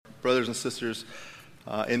brothers and sisters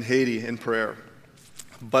in Haiti in prayer.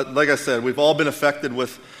 But like I said, we've all been affected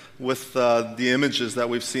with the images that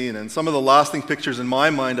we've seen. And some of the lasting pictures in my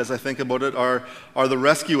mind as I think about it are the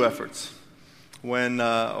rescue efforts. When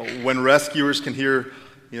rescuers can hear,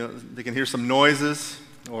 they can hear some noises,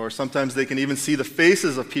 or sometimes they can even see the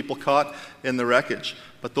faces of people caught in the wreckage.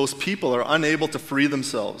 But those people are unable to free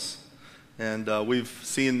themselves. And we've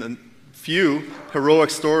seen a few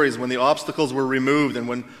heroic stories when the obstacles were removed and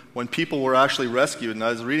when people were actually rescued. And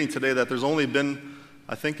I was reading today that there's only been,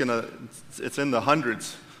 I think it's in the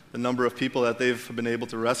hundreds, the number of people that they've been able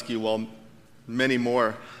to rescue, while many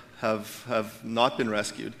more have not been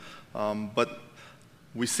rescued. But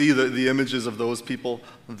we see the images of those people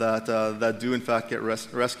that do in fact get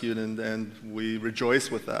rescued, and we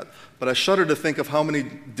rejoice with that. But I shudder to think of how many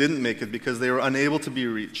didn't make it because they were unable to be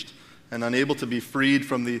reached and unable to be freed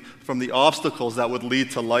from the obstacles that would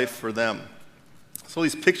lead to life for them. So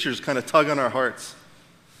these pictures kind of tug on our hearts.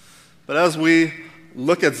 But as we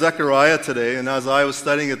look at Zechariah today, and as I was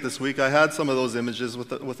studying it this week, I had some of those images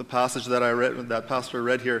with the passage that I read, that Pastor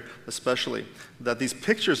read here especially, that these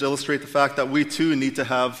pictures illustrate the fact that we too need to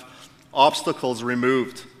have obstacles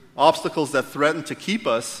removed, obstacles that threaten to keep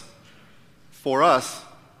us for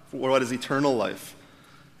what is eternal life,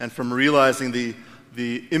 and from realizing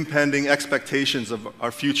the impending expectations of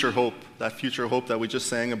our future hope that we just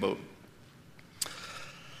sang about.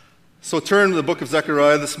 So turn to the book of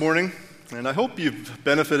Zechariah this morning. And I hope you've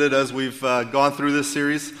benefited as we've gone through this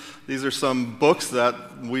series. These are some books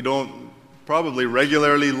that we don't probably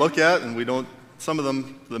regularly look at, and some of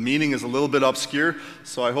them, the meaning is a little bit obscure,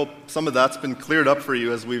 so I hope some of that's been cleared up for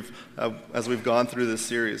you as we've gone through this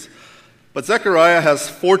series. But Zechariah has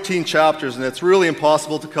 14 chapters, and it's really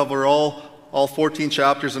impossible to cover all 14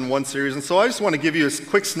 chapters in one series. And so I just want to give you a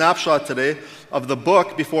quick snapshot today of the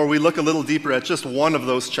book before we look a little deeper at just one of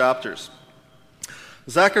those chapters.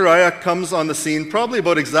 Zechariah comes on the scene probably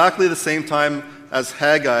about exactly the same time as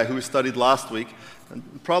Haggai, who we studied last week,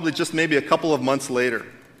 and probably just maybe a couple of months later.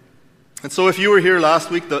 And so if you were here last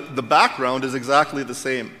week, the background is exactly the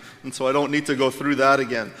same, and so I don't need to go through that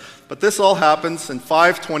again. But this all happens in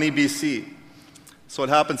 520 BC. So it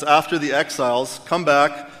happens after the exiles come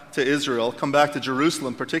back to Israel, come back to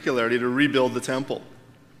Jerusalem particularly, to rebuild the temple.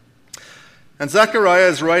 And Zechariah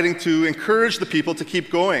is writing to encourage the people to keep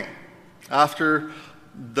going after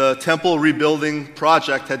the temple rebuilding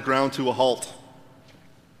project had ground to a halt.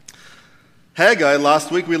 Haggai,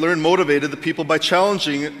 last week we learned, motivated the people by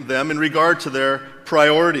challenging them in regard to their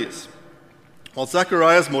priorities. While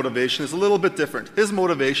Zechariah's motivation is a little bit different. His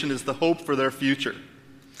motivation is the hope for their future,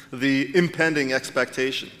 the impending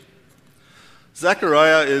expectation.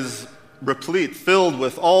 Zechariah is replete, filled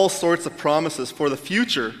with all sorts of promises for the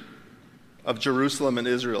future of Jerusalem and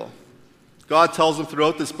Israel. God tells them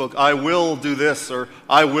throughout this book, I will do this, or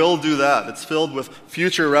I will do that. It's filled with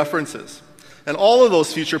future references. And all of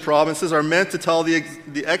those future promises are meant to tell the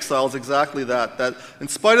exiles exactly that in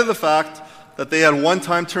spite of the fact that they had one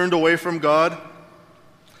time turned away from God,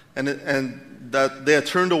 and that they had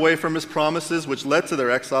turned away from His promises, which led to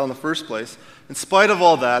their exile in the first place, in spite of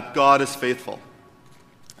all that, God is faithful.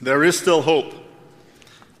 There is still hope.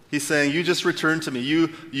 He's saying, you just return to me,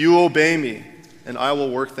 you obey me, and I will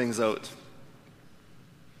work things out.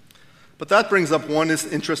 But that brings up one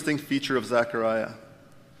interesting feature of Zechariah.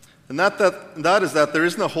 And that is that there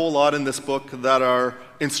isn't a whole lot in this book that are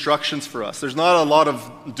instructions for us. There's not a lot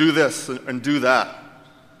of do this and do that.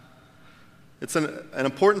 It's an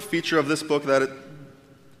important feature of this book that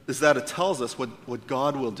it tells us what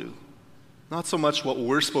God will do. Not so much what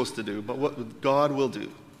we're supposed to do, but what God will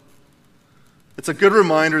do. It's a good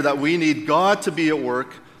reminder that we need God to be at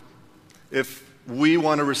work if we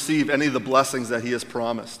want to receive any of the blessings that He has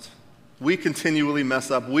promised. We continually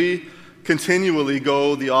mess up. We continually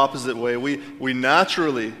go the opposite way. We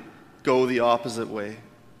naturally go the opposite way.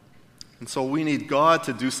 And so we need God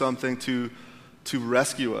to do something to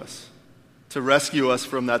rescue us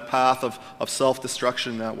from that path of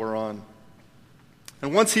self-destruction that we're on.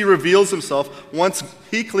 And once He reveals Himself, once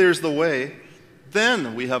He clears the way,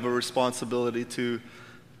 then we have a responsibility to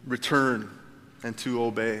return and to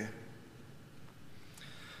obey.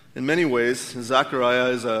 In many ways, Zechariah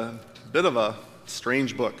is a bit of a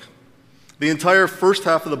strange book. The entire first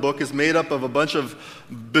half of the book is made up of a bunch of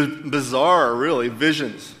bizarre, really,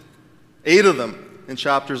 visions. 8 of them in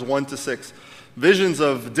chapters 1 to 6. Visions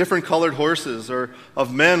of different colored horses, or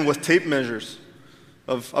of men with tape measures,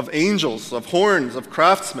 of angels, of horns, of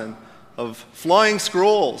craftsmen, of flying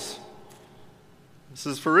scrolls. This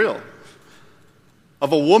is for real.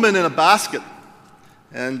 Of a woman in a basket.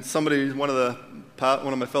 And one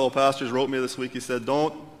of my fellow pastors wrote me this week, he said,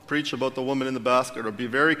 don't preach about the woman in the basket, or be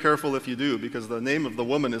very careful if you do, because the name of the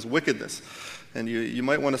woman is wickedness, and you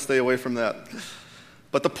might want to stay away from that.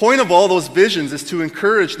 But the point of all those visions is to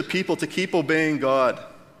encourage the people to keep obeying God,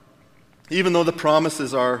 even though the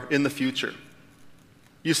promises are in the future.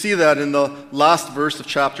 You see that in the last verse of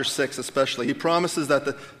chapter 6 especially. He promises that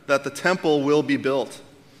the temple will be built.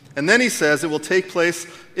 And then he says it will take place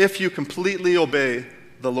if you completely obey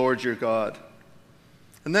the Lord your God.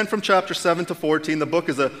 And then from chapter 7 to 14, the book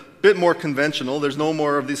is a bit more conventional. There's no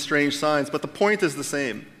more of these strange signs, but the point is the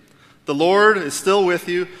same. The Lord is still with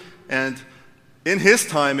you, and in his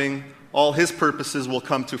timing, all his purposes will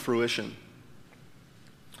come to fruition.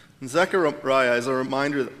 And Zechariah is a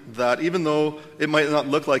reminder that even though it might not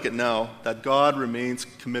look like it now, that God remains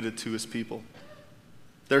committed to his people.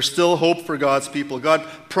 There's still hope for God's people. God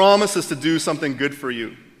promises to do something good for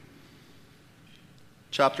you.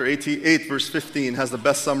 Chapter 8, verse 15 has the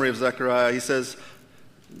best summary of Zechariah. He says,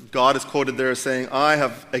 God is quoted there as saying, I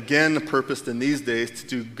have again purposed in these days to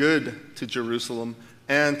do good to Jerusalem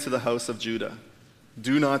and to the house of Judah.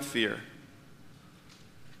 Do not fear.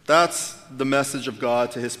 That's the message of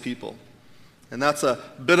God to his people. And that's a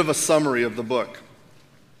bit of a summary of the book.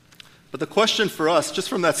 But the question for us, just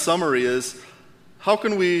from that summary, is how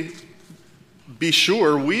can we be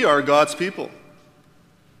sure we are God's people?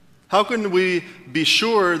 How can we be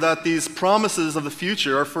sure that these promises of the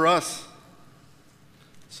future are for us?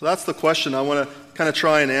 So that's the question I want to kind of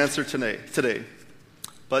try and answer today,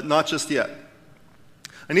 but not just yet.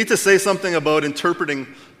 I need to say something about interpreting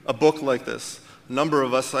a book like this. A number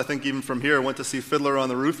of us, I think even from here, went to see Fiddler on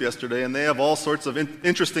the Roof yesterday, and they have all sorts of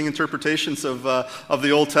interesting interpretations of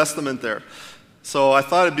the Old Testament there. So I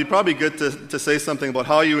thought it'd be probably good to say something about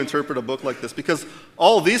how you interpret a book like this, because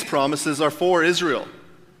all these promises are for Israel.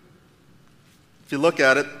 If you look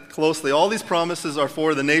at it closely, all these promises are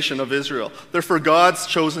for the nation of Israel. They're for God's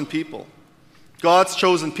chosen people. God's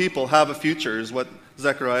chosen people have a future, is what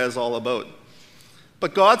Zechariah is all about.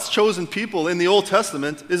 But God's chosen people in the Old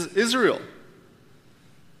Testament is Israel.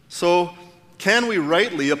 So, can we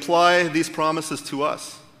rightly apply these promises to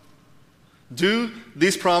us? Do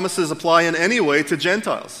these promises apply in any way to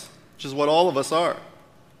Gentiles, which is what all of us are?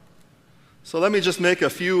 So let me just make a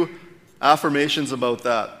few affirmations about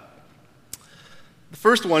that. The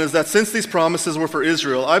first one is that since these promises were for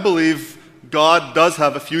Israel, I believe God does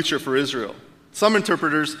have a future for Israel. Some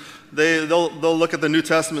interpreters, they'll look at the New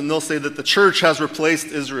Testament and they'll say that the church has replaced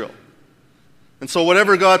Israel. And so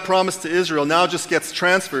whatever God promised to Israel now just gets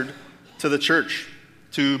transferred to the church,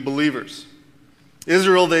 to believers.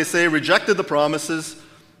 Israel, they say, rejected the promises,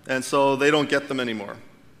 and so they don't get them anymore.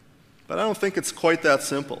 But I don't think it's quite that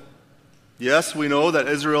simple. Yes, we know that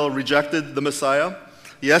Israel rejected the Messiah.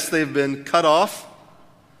 Yes, they've been cut off.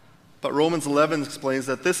 But Romans 11 explains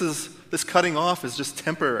that this cutting off is just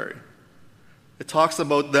temporary. It talks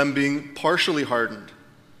about them being partially hardened.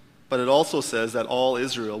 But it also says that all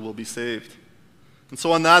Israel will be saved. And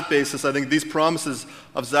so on that basis, I think these promises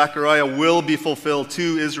of Zechariah will be fulfilled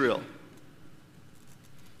to Israel.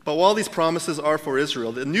 But while these promises are for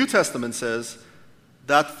Israel, the New Testament says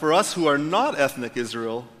that for us who are not ethnic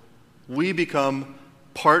Israel, we become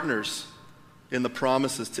partners in the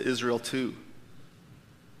promises to Israel too.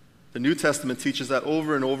 The New Testament teaches that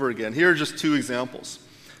over and over again. Here are just two examples.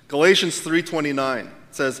 Galatians 3:29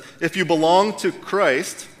 says, if you belong to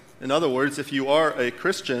Christ, in other words, if you are a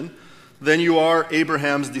Christian, then you are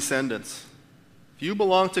Abraham's descendants. If you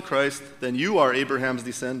belong to Christ, then you are Abraham's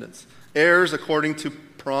descendants, heirs according to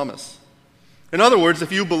promise. In other words,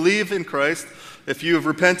 if you believe in Christ, if you have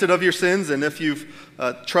repented of your sins, and if you've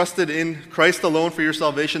trusted in Christ alone for your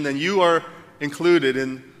salvation, then you are included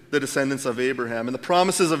in the descendants of Abraham. And the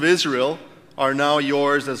promises of Israel are now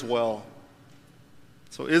yours as well.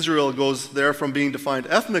 So Israel goes there from being defined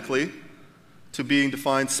ethnically to being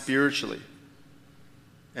defined spiritually.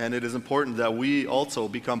 And it is important that we also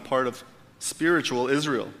become part of spiritual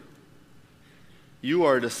Israel. You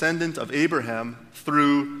are a descendant of Abraham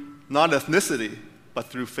through not ethnicity, but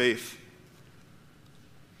through faith.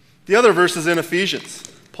 The other verse is in Ephesians.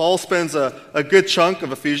 Paul spends a good chunk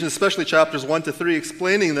of Ephesians, especially chapters 1 to 3,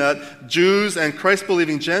 explaining that Jews and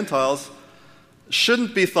Christ-believing Gentiles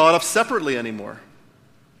shouldn't be thought of separately anymore.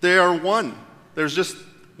 They are one. There's just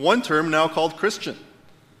one term now called Christian.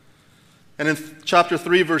 And in chapter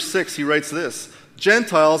 3, verse 6, he writes this,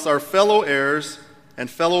 Gentiles are fellow heirs and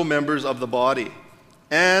fellow members of the body,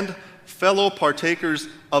 and fellow partakers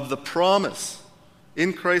of the promise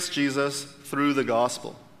in Christ Jesus through the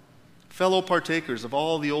gospel. Fellow partakers of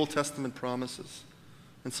all the Old Testament promises.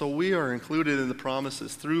 And so we are included in the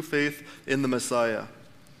promises through faith in the Messiah.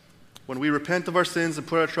 when we repent of our sins and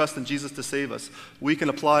put our trust in Jesus to save us, we can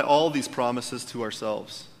apply all these promises to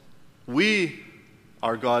ourselves. We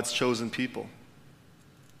are God's chosen people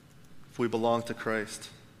if we belong to Christ.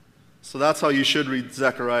 So that's how you should read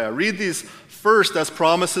Zechariah. Read these first as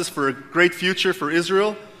promises for a great future for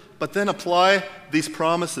Israel, but then apply these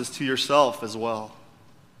promises to yourself as well.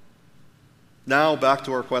 Now, back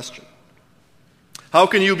to our question. How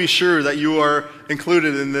can you be sure that you are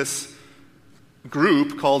included in this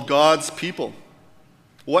group called God's people?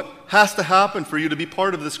 What has to happen for you to be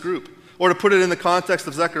part of this group? Or to put it in the context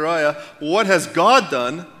of Zechariah, what has God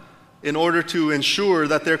done in order to ensure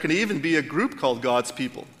that there can even be a group called God's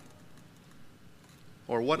people?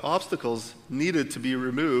 Or what obstacles needed to be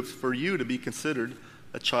removed for you to be considered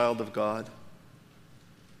a child of God?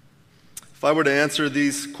 If I were to answer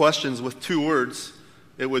these questions with 2 words,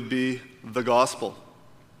 it would be the gospel.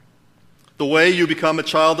 The way you become a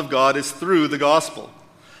child of God is through the gospel.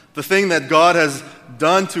 The thing that God has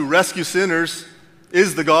done to rescue sinners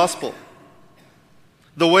is the gospel.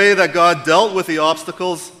 The way that God dealt with the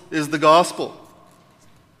obstacles is the gospel.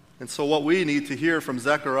 And so what we need to hear from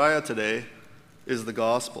Zechariah today is the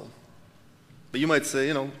gospel. But you might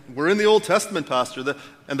say, we're in the Old Testament, Pastor,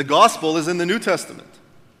 and the gospel is in the New Testament.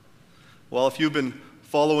 Well, if you've been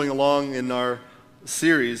following along in our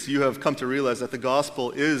series, you have come to realize that the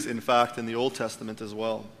gospel is, in fact, in the Old Testament as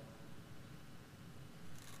well.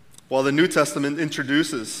 While the New Testament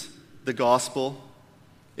introduces the gospel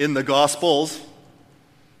in the Gospels,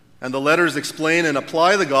 and the letters explain and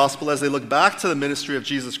apply the gospel as they look back to the ministry of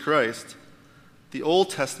Jesus Christ, the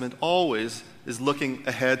Old Testament always is looking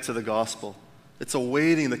ahead to the gospel. It's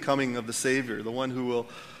awaiting the coming of the Savior, the one who will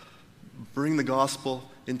bring the gospel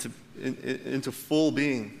into full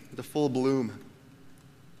being, into full bloom.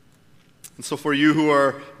 And so for you who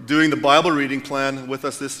are doing the Bible reading plan with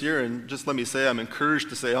us this year, and just let me say, I'm encouraged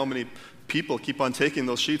to say how many people keep on taking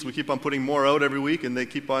those sheets. We keep on putting more out every week, and they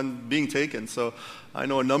keep on being taken. So I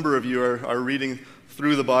know a number of you are reading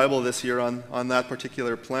through the Bible this year on that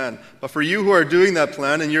particular plan. But for you who are doing that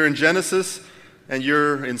plan, and you're in Genesis, and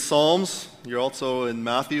you're in Psalms, you're also in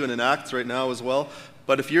Matthew and in Acts right now as well.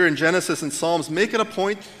 But if you're in Genesis and Psalms, make it a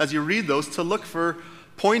point as you read those to look for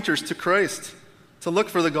pointers to Christ, to look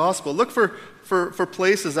for the gospel. Look for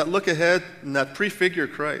places that look ahead and that prefigure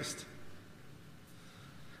Christ.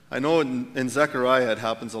 I know in Zechariah it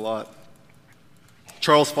happens a lot.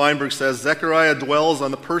 Charles Feinberg says, Zechariah dwells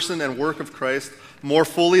on the person and work of Christ more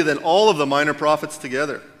fully than all of the minor prophets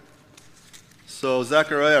together. So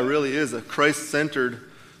Zechariah really is a Christ-centered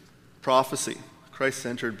prophecy,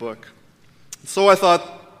 Christ-centered book. So I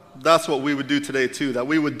thought that's what we would do today too, that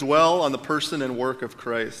we would dwell on the person and work of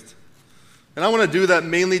Christ. And I want to do that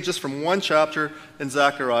mainly just from one chapter in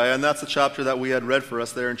Zechariah, and that's the chapter that we had read for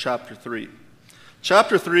us there in chapter 3.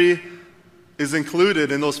 Chapter 3 is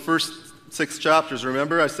included in those first 6 chapters.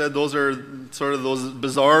 Remember, I said those are sort of those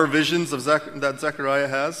bizarre visions of that Zechariah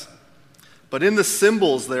has. But in the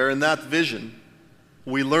symbols there, in that vision,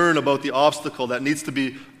 we learn about the obstacle that needs to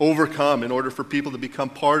be overcome in order for people to become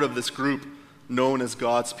part of this group known as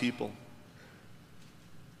God's people.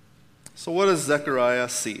 So what does Zechariah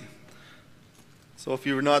see? So if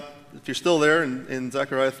you're still there in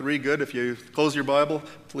Zechariah 3, good. If you close your Bible,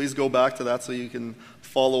 please go back to that so you can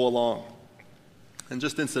follow along. And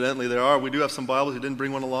just incidentally, we do have some Bibles. You didn't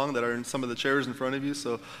bring one along that are in some of the chairs in front of you.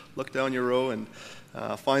 So look down your row and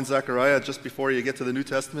find Zechariah just before you get to the New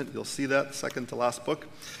Testament. You'll see that, second to last book.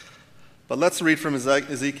 But let's read from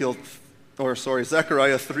Zechariah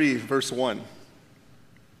 3, verse 1.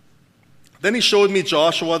 Then he showed me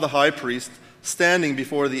Joshua the high priest standing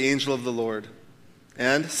before the angel of the Lord,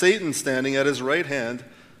 and Satan standing at his right hand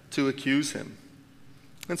to accuse him.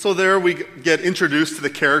 And so there we get introduced to the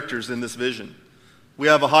characters in this vision. We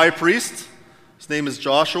have a high priest. His name is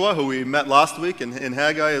Joshua, who we met last week in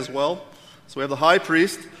Haggai as well. So we have the high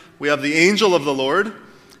priest. We have the angel of the Lord.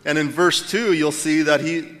 And in verse 2, you'll see that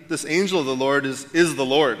this angel of the Lord is the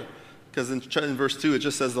Lord. Because in verse 2, it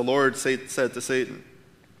just says the Lord said to Satan.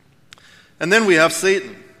 And then we have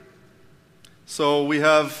Satan. So we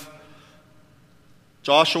have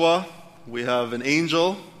Joshua, we have an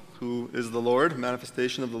angel who is the Lord,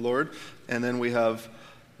 manifestation of the Lord, and then we have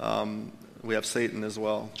Satan as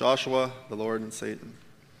well. Joshua, the Lord, and Satan.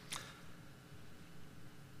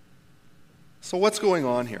 So what's going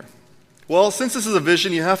on here? Well, since this is a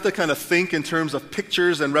vision, you have to kind of think in terms of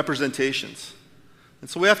pictures and representations. And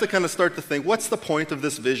so we have to kind of start to think, what's the point of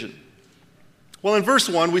this vision? Well, in verse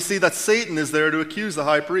 1, we see that Satan is there to accuse the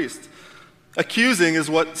high priest. Accusing is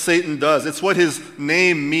what Satan does. It's what his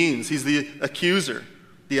name means. He's the accuser,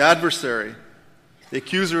 the adversary, the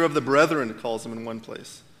accuser of the brethren, it calls him in one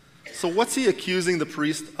place. So what's he accusing the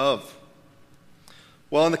priest of?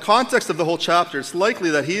 Well, in the context of the whole chapter, it's likely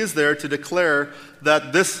that he is there to declare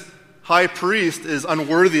that this high priest is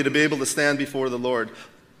unworthy to be able to stand before the Lord.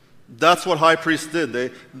 That's what high priests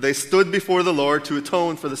did. They stood before the Lord to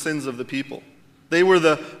atone for the sins of the people. They were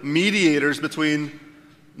the mediators between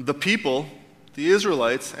the people, the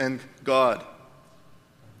Israelites, and God.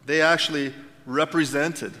 They actually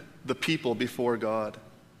represented the people before God.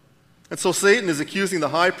 And so Satan is accusing the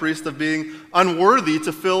high priest of being unworthy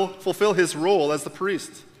to fulfill his role as the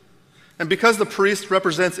priest. And because the priest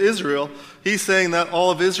represents Israel, he's saying that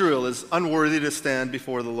all of Israel is unworthy to stand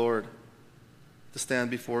before the Lord, to stand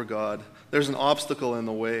before God. There's an obstacle in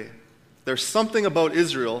the way. There's something about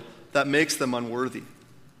Israel that makes them unworthy.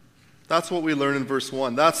 That's what we learn in verse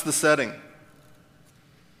 1. That's the setting.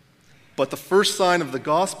 But the first sign of the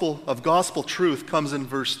gospel truth comes in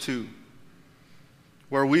verse 2,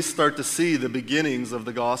 where we start to see the beginnings of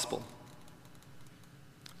the gospel.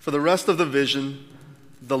 For the rest of the vision,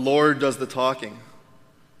 the Lord does the talking,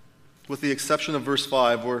 with the exception of verse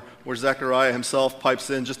 5, where Zechariah himself pipes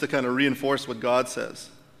in just to kind of reinforce what God says.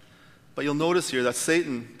 But you'll notice here that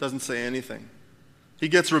Satan doesn't say anything. He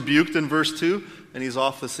gets rebuked in verse 2, and he's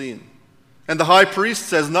off the scene. And the high priest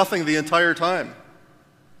says nothing the entire time.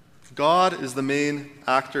 God is the main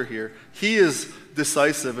actor here. He is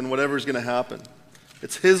decisive in whatever is going to happen.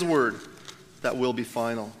 It's his word that will be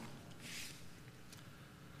final.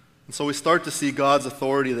 And so we start to see God's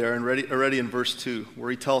authority there already in verse 2, where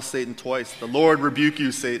he tells Satan twice, "The Lord rebuke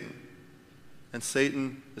you, Satan." And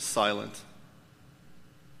Satan is silent.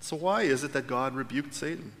 So why is it that God rebuked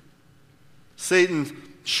Satan?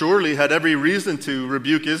 Satan surely had every reason to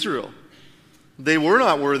rebuke Israel. They were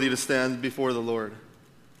not worthy to stand before the Lord.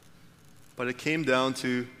 But it came down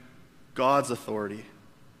to God's authority.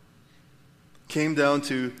 It came down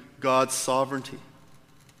to God's sovereignty.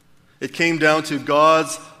 It came down to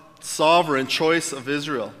God's sovereign choice of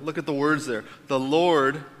Israel. Look at the words there. "The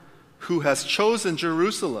Lord who has chosen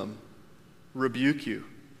Jerusalem rebuke you."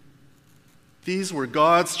 These were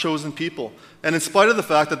God's chosen people. And in spite of the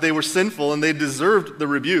fact that they were sinful and they deserved the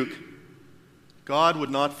rebuke, God would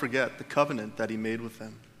not forget the covenant that he made with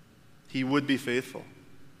them. He would be faithful.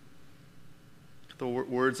 The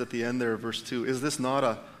words at the end there of verse 2, is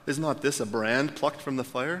not this a brand plucked from the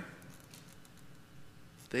fire?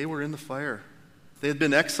 They were in the fire. They had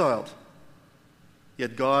been exiled.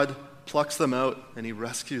 Yet God plucks them out and he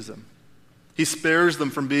rescues them. He spares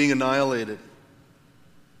them from being annihilated.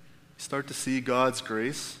 You start to see God's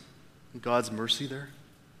grace and God's mercy there.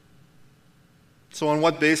 So on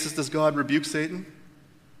what basis does God rebuke Satan?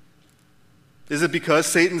 Is it because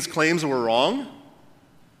Satan's claims were wrong?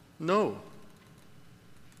 No.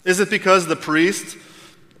 Is it because the priest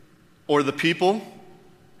or the people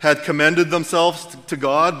had commended themselves to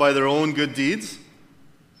God by their own good deeds?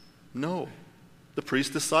 No. The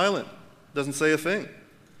priest is silent, doesn't say a thing.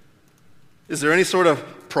 Is there any sort of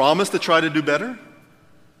promise to try to do better?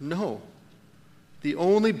 No. The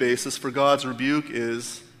only basis for God's rebuke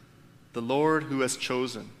is the Lord who has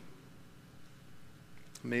chosen.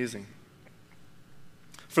 Amazing.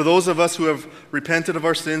 For those of us who have repented of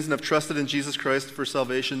our sins and have trusted in Jesus Christ for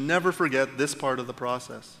salvation, never forget this part of the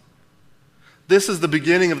process. This is the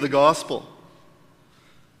beginning of the gospel.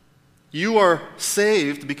 You are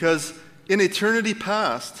saved because in eternity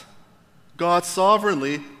past, God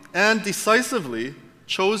sovereignly and decisively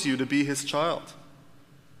chose you to be his child.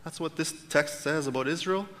 That's what this text says about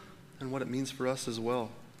Israel and what it means for us as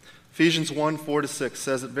well. Ephesians 1, 4-6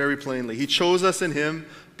 says it very plainly. He chose us in him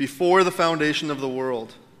before the foundation of the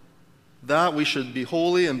world, that we should be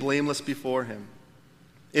holy and blameless before him.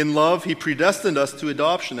 In love, he predestined us to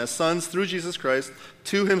adoption as sons through Jesus Christ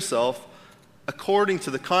to himself, according to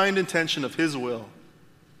the kind intention of his will,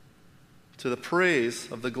 to the praise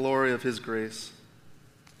of the glory of his grace.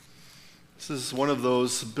 This is one of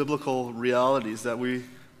those biblical realities that we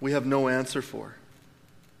have no answer for.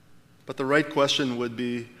 But the right question would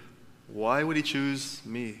be, why would he choose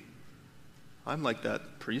me? I'm like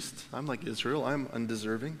that priest. I'm like Israel. I'm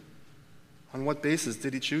undeserving. On what basis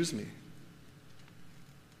did he choose me?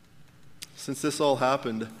 Since this all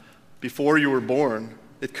happened before you were born,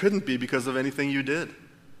 it couldn't be because of anything you did,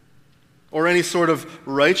 or any sort of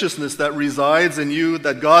righteousness that resides in you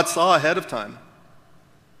that God saw ahead of time.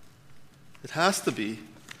 It has to be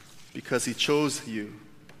because he chose you,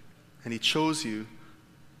 and he chose you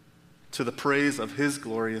to the praise of his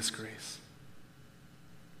glorious grace.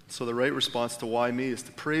 So the right response to why me is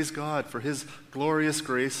to praise God for his glorious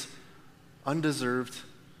grace, undeserved,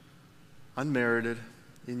 unmerited,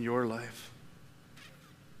 in your life.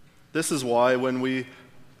 This is why when we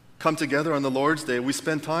come together on the Lord's Day, we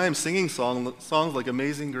spend time singing songs like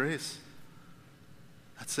Amazing Grace,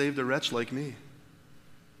 that saved a wretch like me,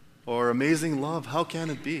 or Amazing Love, how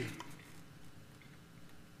can it be?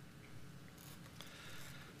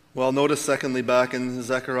 Well, notice secondly back in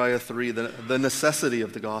Zechariah 3, the necessity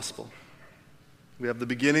of the gospel. We have the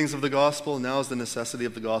beginnings of the gospel, and now is the necessity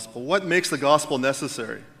of the gospel. What makes the gospel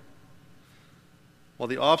necessary? Well,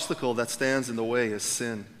 the obstacle that stands in the way is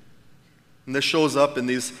sin. And this shows up in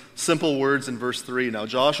these simple words in verse 3. Now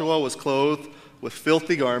Joshua was clothed with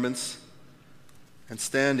filthy garments and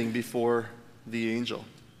standing before the angel.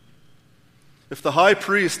 If the high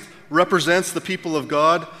priest represents the people of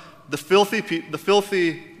God, the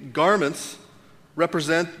filthy garments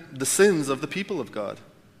represent the sins of the people of God.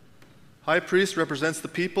 High priest represents the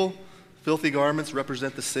people, filthy garments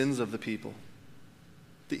represent the sins of the people.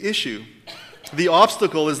 The issue, the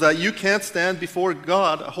obstacle is that you can't stand before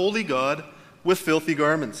God, a holy God, with filthy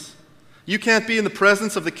garments. You can't be in the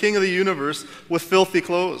presence of the King of the universe with filthy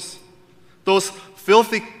clothes. Those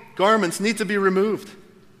filthy garments need to be removed.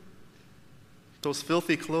 Those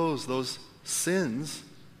filthy clothes, those sins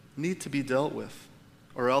need to be dealt with,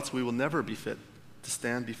 or else we will never be fit to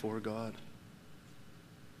stand before God.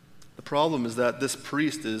 The problem is that this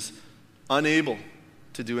priest is unable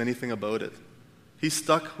to do anything about it. He's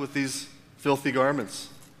stuck with these filthy garments.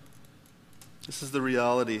 This is the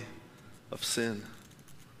reality of sin.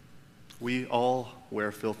 We all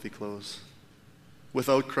wear filthy clothes.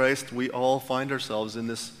 Without Christ, we all find ourselves in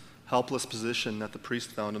this helpless position that the priest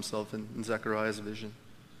found himself in Zechariah's vision.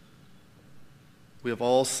 We have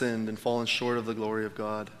all sinned and fallen short of the glory of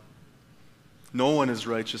God. No one is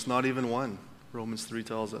righteous, not even one, Romans 3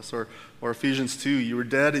 tells us. Or Ephesians 2, you were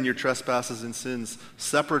dead in your trespasses and sins,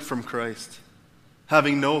 separate from Christ,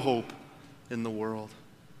 having no hope in the world.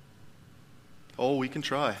 Oh, we can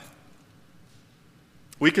try.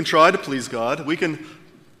 We can try to please God. We can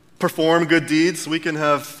perform good deeds. We can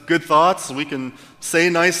have good thoughts. We can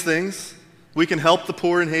say nice things. We can help the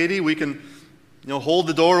poor in Haiti. We can, hold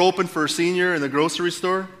the door open for a senior in the grocery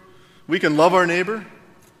store. We can love our neighbor.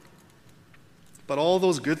 But all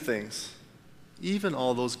those good things, even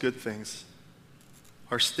all those good things,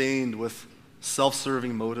 are stained with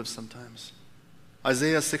self-serving motives sometimes.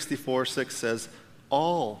 Isaiah 64:6 says,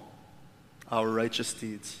 all our righteous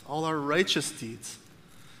deeds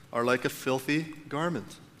are like a filthy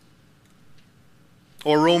garment.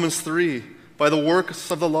 Or Romans 3, by the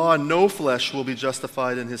works of the law, no flesh will be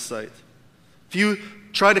justified in his sight. If you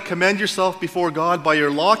try to commend yourself before God by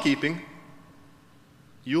your law keeping,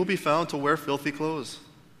 you will be found to wear filthy clothes.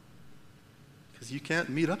 Because you can't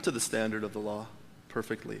meet up to the standard of the law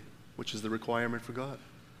perfectly, which is the requirement for God.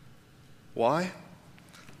 Why?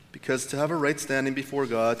 Because to have a right standing before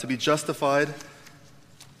God, to be justified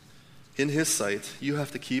in his sight, you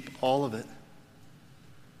have to keep all of it.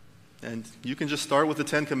 And you can just start with the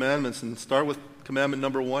 10 Commandments and start with commandment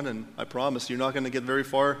number 1, and I promise you're not going to get very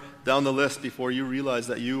far down the list before you realize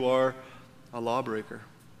that you are a lawbreaker.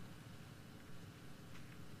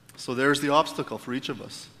 So there's the obstacle for each of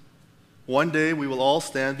us. One day we will all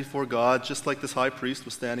stand before God just like this high priest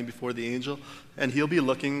was standing before the angel, and he'll be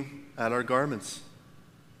looking at our garments,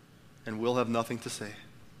 and we'll have nothing to say.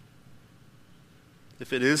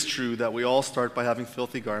 If it is true that we all start by having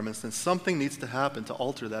filthy garments, then something needs to happen to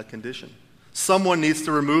alter that condition. Someone needs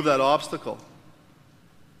to remove that obstacle.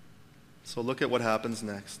 So look at what happens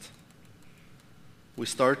next. We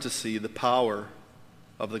start to see the power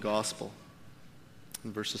of the gospel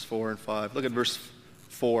in verses 4 and 5. Look at verse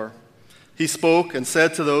 4. He spoke and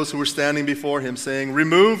said to those who were standing before him, saying,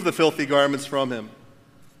 remove the filthy garments from him.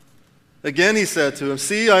 Again he said to him,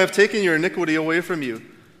 see, I have taken your iniquity away from you,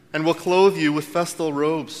 and will clothe you with festal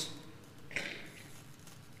robes.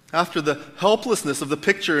 After the helplessness of the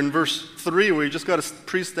picture in verse 3, where you just got a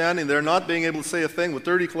priest standing there not being able to say a thing with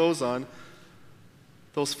dirty clothes on,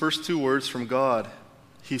 those first 2 words from God,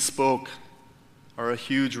 he spoke, are a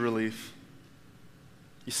huge relief.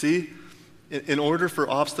 You see, in order for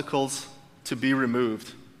obstacles to be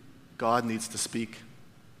removed, God needs to speak.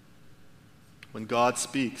 When God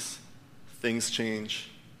speaks, things change.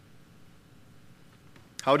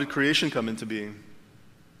 How did creation come into being?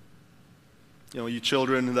 You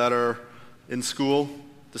children that are in school,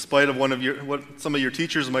 despite of what some of your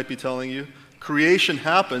teachers might be telling you, creation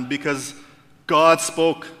happened because God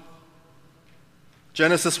spoke.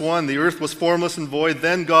 Genesis 1, the earth was formless and void.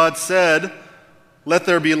 Then God said, let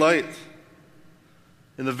there be light.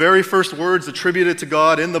 In the very first words attributed to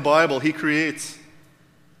God in the Bible, he creates.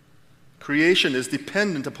 Creation is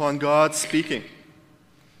dependent upon God speaking.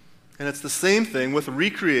 And it's the same thing with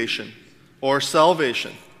recreation or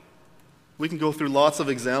salvation. We can go through lots of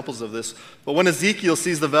examples of this. But when Ezekiel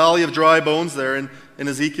sees the valley of dry bones there in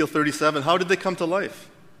Ezekiel 37, how did they come to life?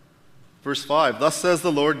 Verse 5, "Thus says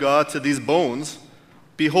the Lord God to these bones,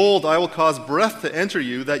 Behold, I will cause breath to enter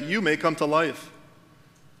you, that you may come to life."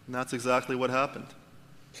 And that's exactly what happened.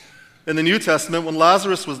 In the New Testament, when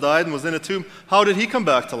Lazarus was died and was in a tomb, how did he come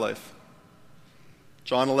back to life?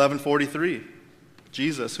 John 11:43,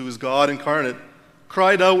 Jesus, who is God incarnate,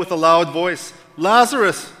 cried out with a loud voice,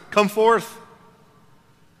 "Lazarus, come forth!"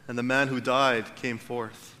 And the man who died came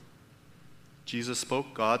forth. Jesus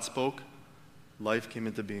spoke, God spoke, life came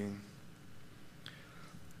into being.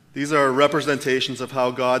 These are representations of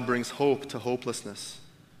how God brings hope to hopelessness.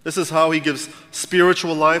 This is how he gives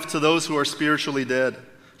spiritual life to those who are spiritually dead.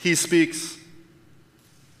 He speaks.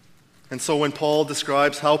 And so when Paul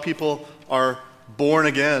describes how people are born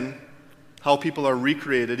again, how people are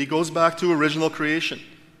recreated, he goes back to original creation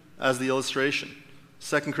as the illustration.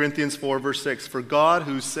 2 Corinthians 4, verse 6, "For God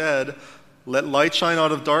who said, 'Let light shine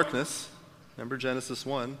out of darkness,'" remember Genesis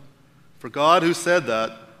 1, "For God who said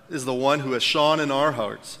that is the one who has shone in our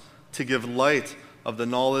hearts to give light of the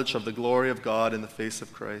knowledge of the glory of God in the face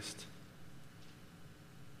of Christ."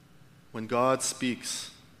 When God speaks,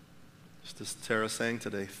 just as Tara sang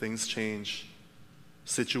today, things change.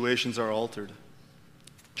 Situations are altered.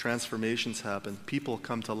 Transformations happen. People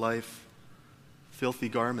come to life. Filthy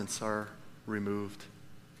garments are removed.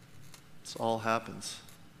 This all happens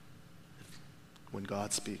when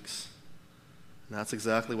God speaks. And that's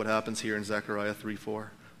exactly what happens here in Zechariah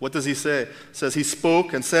 3:4. What does he say? It says, "He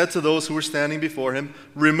spoke and said to those who were standing before him,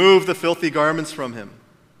 'Remove the filthy garments from him.'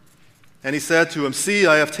 And he said to him, 'See,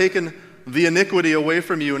 I have taken the iniquity away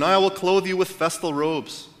from you, and I will clothe you with festal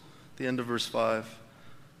robes.'" At the end of verse 5.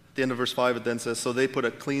 At the end of verse 5 it then says, "So they put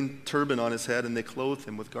a clean turban on his head and they clothed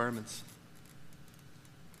him with garments."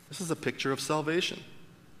 This is a picture of salvation.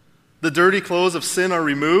 The dirty clothes of sin are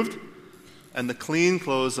removed, and the clean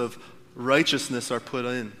clothes of righteousness are put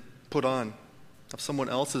on, of someone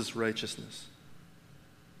else's righteousness.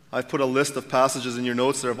 I've put a list of passages in your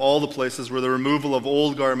notes there of all the places where the removal of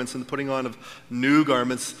old garments and the putting on of new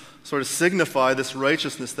garments sort of signify this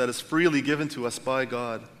righteousness that is freely given to us by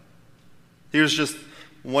God. Here's just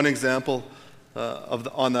one example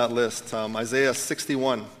on that list. Isaiah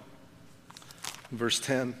 61, verse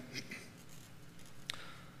 10.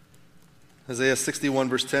 Isaiah 61,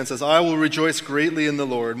 verse 10 says, "I will rejoice greatly in the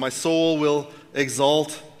Lord. My soul will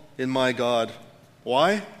exult in my God."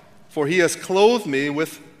 Why? "For he has clothed me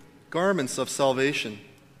with garments of salvation.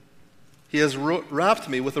 He has wrapped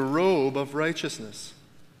me with a robe of righteousness."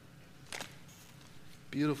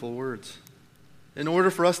 Beautiful words. In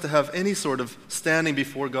order for us to have any sort of standing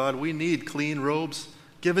before God, we need clean robes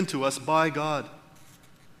given to us by God.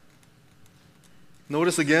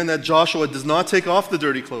 Notice again that Joshua does not take off the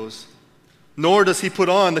dirty clothes, nor does he put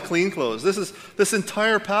on the clean clothes. This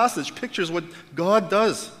entire passage pictures what God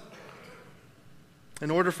does.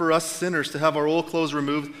 In order for us sinners to have our old clothes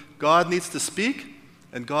removed, God needs to speak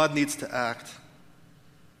and God needs to act.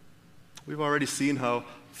 We've already seen how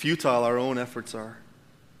futile our own efforts are.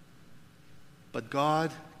 But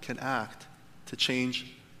God can act to change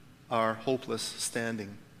our hopeless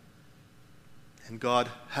standing. And God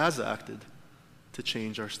has acted to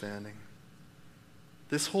change our standing.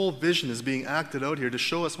 This whole vision is being acted out here to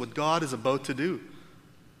show us what God is about to do.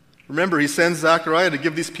 Remember, he sends Zechariah to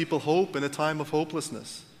give these people hope in a time of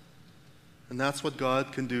hopelessness. And that's what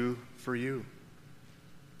God can do for you.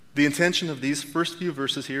 The intention of these first few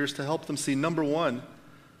verses here is to help them see, number one,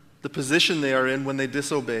 the position they are in when they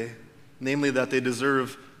disobey, namely that they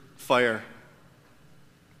deserve fire.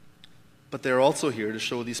 But they're also here to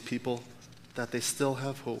show these people that they still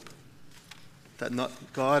have hope, that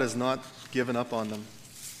God has not given up on them.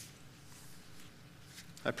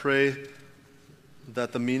 I pray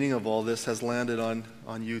that the meaning of all this has landed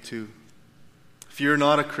on you too. If you're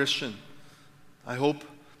not a Christian, I hope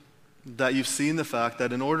that you've seen the fact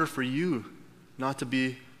that in order for you not to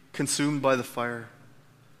be consumed by the fire,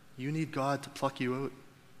 you need God to pluck you out.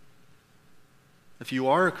 If you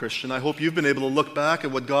are a Christian, I hope you've been able to look back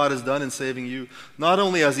at what God has done in saving you. Not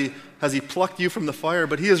only has he plucked you from the fire,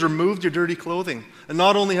 but he has removed your dirty clothing. And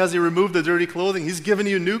not only has he removed the dirty clothing, he's given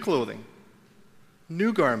you new clothing,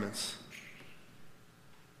 new garments.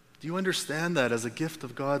 Do you understand that as a gift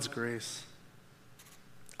of God's grace?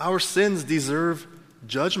 Our sins deserve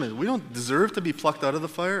judgment. We don't deserve to be plucked out of the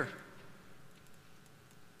fire.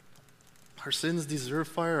 Our sins deserve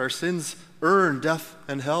fire. Our sins earn death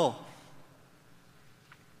and hell.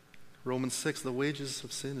 Romans 6, the wages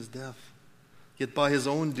of sin is death. Yet by his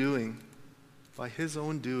own doing,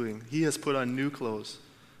 he has put on new clothes.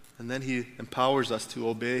 And then he empowers us to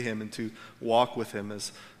obey him and to walk with him,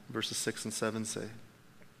 as verses 6 and 7 say.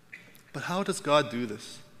 But how does God do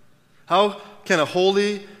this? How can a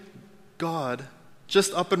holy God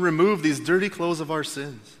just up and remove these dirty clothes of our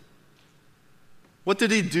sins? What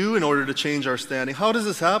did he do in order to change our standing? How does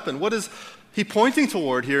this happen? What is he pointing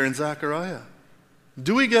toward here in Zechariah?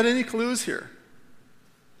 Do we get any clues here?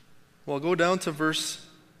 Well, go down to verse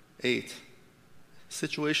 8.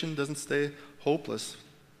 Situation doesn't stay hopeless.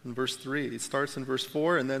 In verse 3, it starts in verse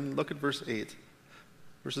 4, and then look at verse 8.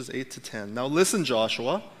 Verses 8 to 10. Now listen,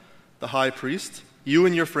 Joshua, the high priest, you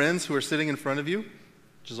and your friends who are sitting in front of you,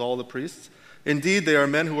 which is all the priests. Indeed, they are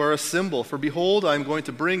men who are a symbol. For behold, I am going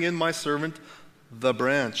to bring in my servant, the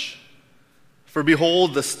branch. For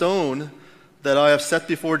behold, the stone that I have set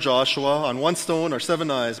before Joshua, on one stone are 7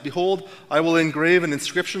 eyes. Behold, I will engrave an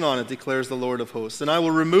inscription on it, declares the Lord of hosts. And I will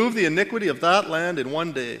remove the iniquity of that land in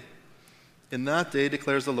one day. In that day,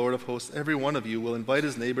 declares the Lord of hosts, every one of you will invite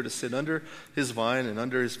his neighbor to sit under his vine and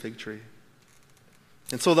under his fig tree.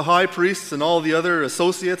 And so the high priests and all the other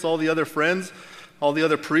associates, all the other friends, all the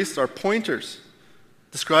other priests are pointers.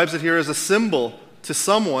 Describes it here as a symbol to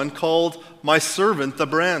someone called my servant, the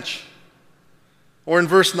branch. Or in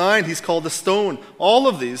verse 9, he's called the stone. All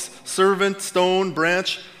of these, servant, stone,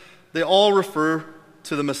 branch, they all refer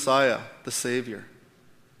to the Messiah, the Savior.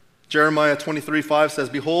 Jeremiah 23:5 says,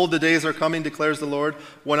 behold, the days are coming, declares the Lord,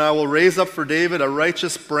 when I will raise up for David a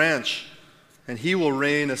righteous branch, and he will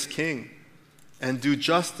reign as king, and do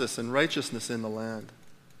justice and righteousness in the land.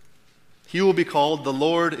 He will be called, the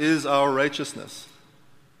Lord is our righteousness.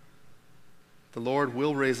 The Lord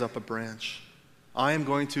will raise up a branch. I am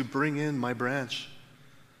going to bring in my branch.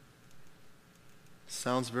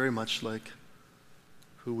 Sounds very much like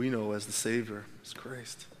who we know as the Savior, is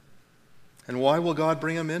Christ. And why will God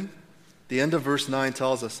bring him in? The end of verse 9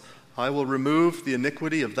 tells us, I will remove the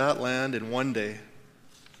iniquity of that land in one day.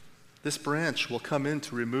 This branch will come in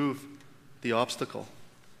to remove the obstacle.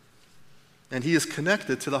 And he is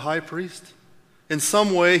connected to the high priest. In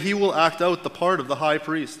some way, he will act out the part of the high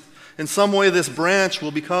priest. In some way, this branch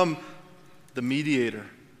will become the mediator,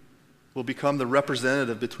 will become the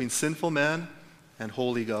representative between sinful man and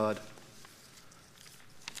holy God.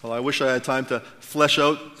 Well, I wish I had time to flesh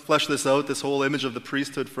this out, this whole image of the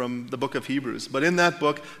priesthood from the book of Hebrews. But in that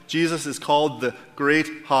book, Jesus is called the great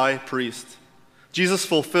high priest. Jesus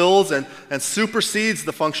fulfills and supersedes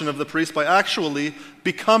the function of the priest by actually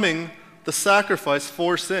becoming the sacrifice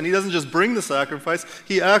for sin. He doesn't just bring the sacrifice,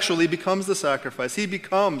 he actually becomes the sacrifice. He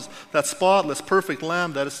becomes that spotless, perfect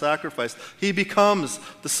lamb that is sacrificed. He becomes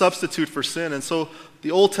the substitute for sin. And so the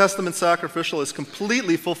Old Testament sacrificial is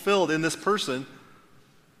completely fulfilled in this person,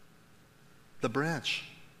 the branch.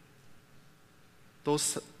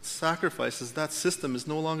 Those sacrifices, that system is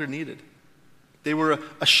no longer needed. They were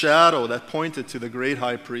a shadow that pointed to the great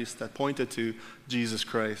high priest, that pointed to Jesus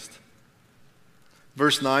Christ.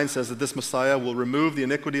 Verse 9 says that this Messiah will remove the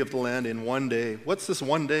iniquity of the land in one day. What's this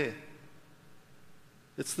one day?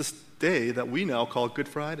 It's this day that we now call Good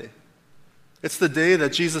Friday. It's the day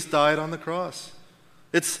that Jesus died on the cross.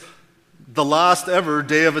 It's the last ever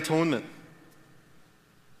Day of Atonement.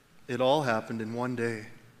 It all happened in one day,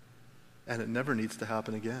 and it never needs to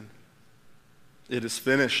happen again. It is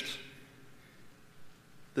finished.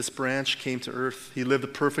 This branch came to earth. He lived a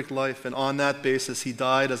perfect life, and on that basis, he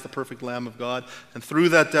died as the perfect Lamb of God. And through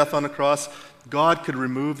that death on the cross, God could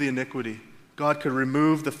remove the iniquity. God could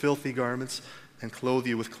remove the filthy garments and clothe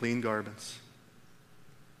you with clean garments.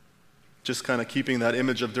 Just kind of keeping that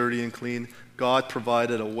image of dirty and clean, God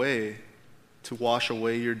provided a way to wash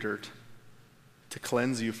away your dirt, to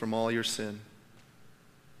cleanse you from all your sin.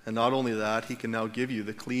 And not only that, he can now give you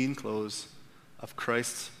the clean clothes of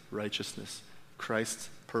Christ's righteousness, Christ's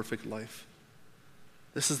perfect life.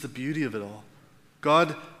 This is the beauty of it all.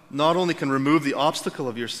 God not only can remove the obstacle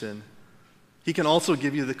of your sin, he can also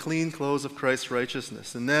give you the clean clothes of Christ's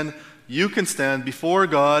righteousness. And then you can stand before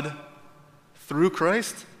God through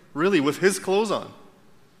Christ, really with his clothes on.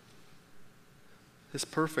 His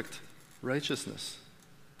perfect righteousness.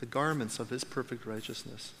 The garments of his perfect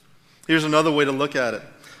righteousness. Here's another way to look at it.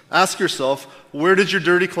 Ask yourself, where did your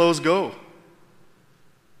dirty clothes go?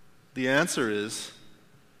 The answer is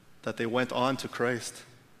that they went on to Christ.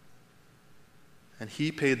 And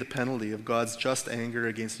he paid the penalty of God's just anger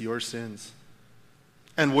against your sins.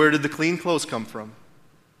 And where did the clean clothes come from?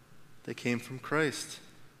 They came from Christ,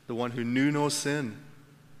 the one who knew no sin.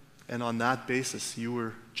 And on that basis, you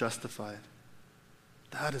were justified.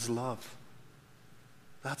 That is love.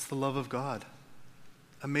 That's the love of God.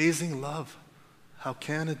 Amazing love. How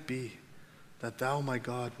can it be that thou, my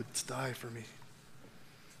God, wouldst die for me?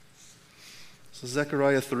 So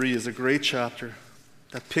Zechariah 3 is a great chapter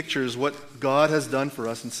that pictures what God has done for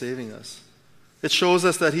us in saving us. It shows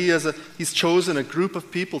us that He's chosen a group of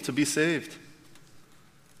people to be saved.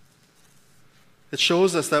 It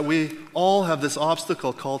shows us that we all have this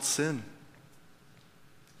obstacle called sin.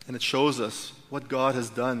 And it shows us what God has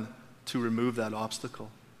done to remove that obstacle,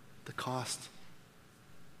 the cost,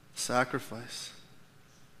 sacrifice.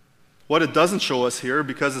 What it doesn't show us here,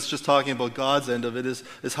 because it's just talking about God's end of it,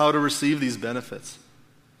 is how to receive these benefits.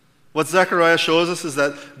 What Zechariah shows us is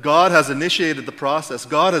that God has initiated the process.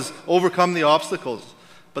 God has overcome the obstacles.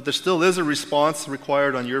 But there still is a response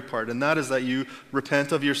required on your part, and that is that you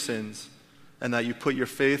repent of your sins and that you put your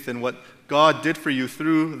faith in what God did for you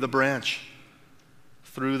through the branch,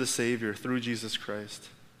 through the Savior, through Jesus Christ.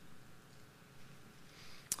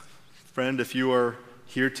 Friend, if you are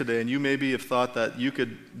here today and you maybe have thought that you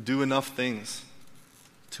could do enough things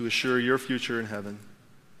to assure your future in heaven,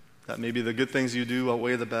 that maybe the good things you do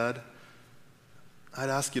outweigh the bad, I'd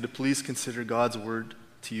ask you to please consider God's word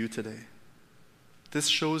to you today. This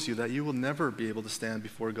shows you that you will never be able to stand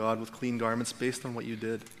before God with clean garments based on what you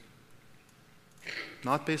did.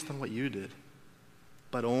 Not based on what you did,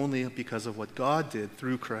 but only because of what God did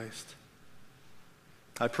through Christ.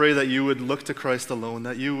 I pray that you would look to Christ alone,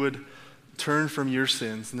 that you would turn from your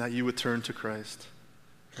sins, and that you would turn to Christ.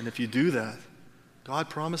 And if you do that, God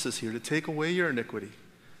promises here to take away your iniquity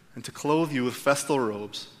and to clothe you with festal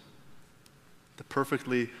robes, the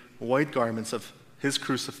perfectly white garments of His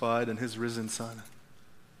crucified and His risen Son.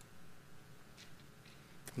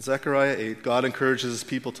 In Zechariah 8, God encourages His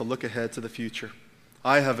people to look ahead to the future.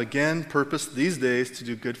 I have again purposed these days to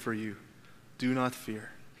do good for you. Do not fear.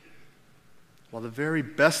 Well, the very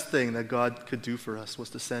best thing that God could do for us was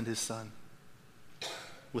to send His Son.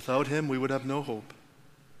 Without Him, we would have no hope.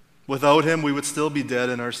 Without Him, we would still be dead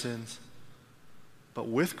in our sins. But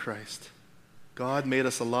with Christ, God made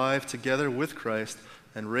us alive together with Christ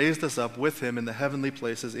and raised us up with Him in the heavenly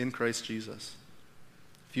places in Christ Jesus.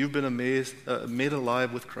 If you've been made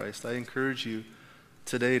alive with Christ, I encourage you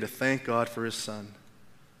today to thank God for His Son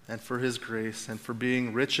and for His grace and for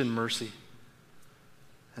being rich in mercy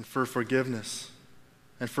and for forgiveness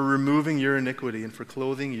and for removing your iniquity and for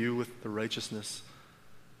clothing you with the righteousness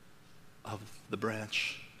of the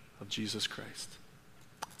branch of Jesus Christ.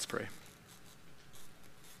 Let's pray.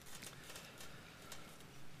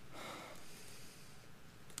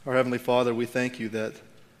 Our Heavenly Father, we thank you that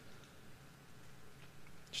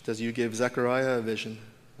just as you gave Zechariah a vision,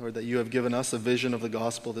 Lord, that you have given us a vision of the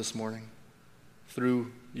gospel this morning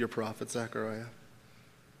through your prophet Zechariah.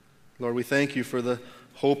 Lord, we thank you for the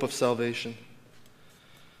hope of salvation.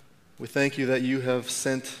 We thank you that you have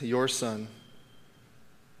sent your Son,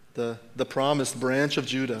 the promised branch of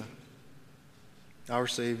Judah, our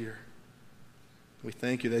Savior. We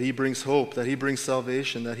thank you that He brings hope, that He brings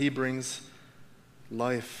salvation, that He brings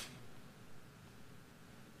life,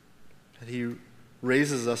 that He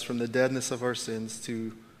raises us from the deadness of our sins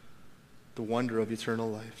to the wonder of eternal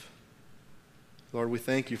life. Lord, we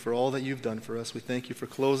thank you for all that you've done for us. We thank you for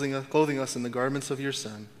clothing us in the garments of your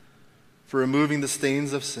Son, for removing the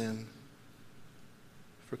stains of sin,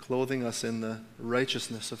 for clothing us in the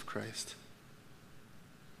righteousness of Christ.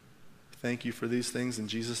 Thank you for these things in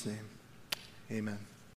Jesus' name. Amen.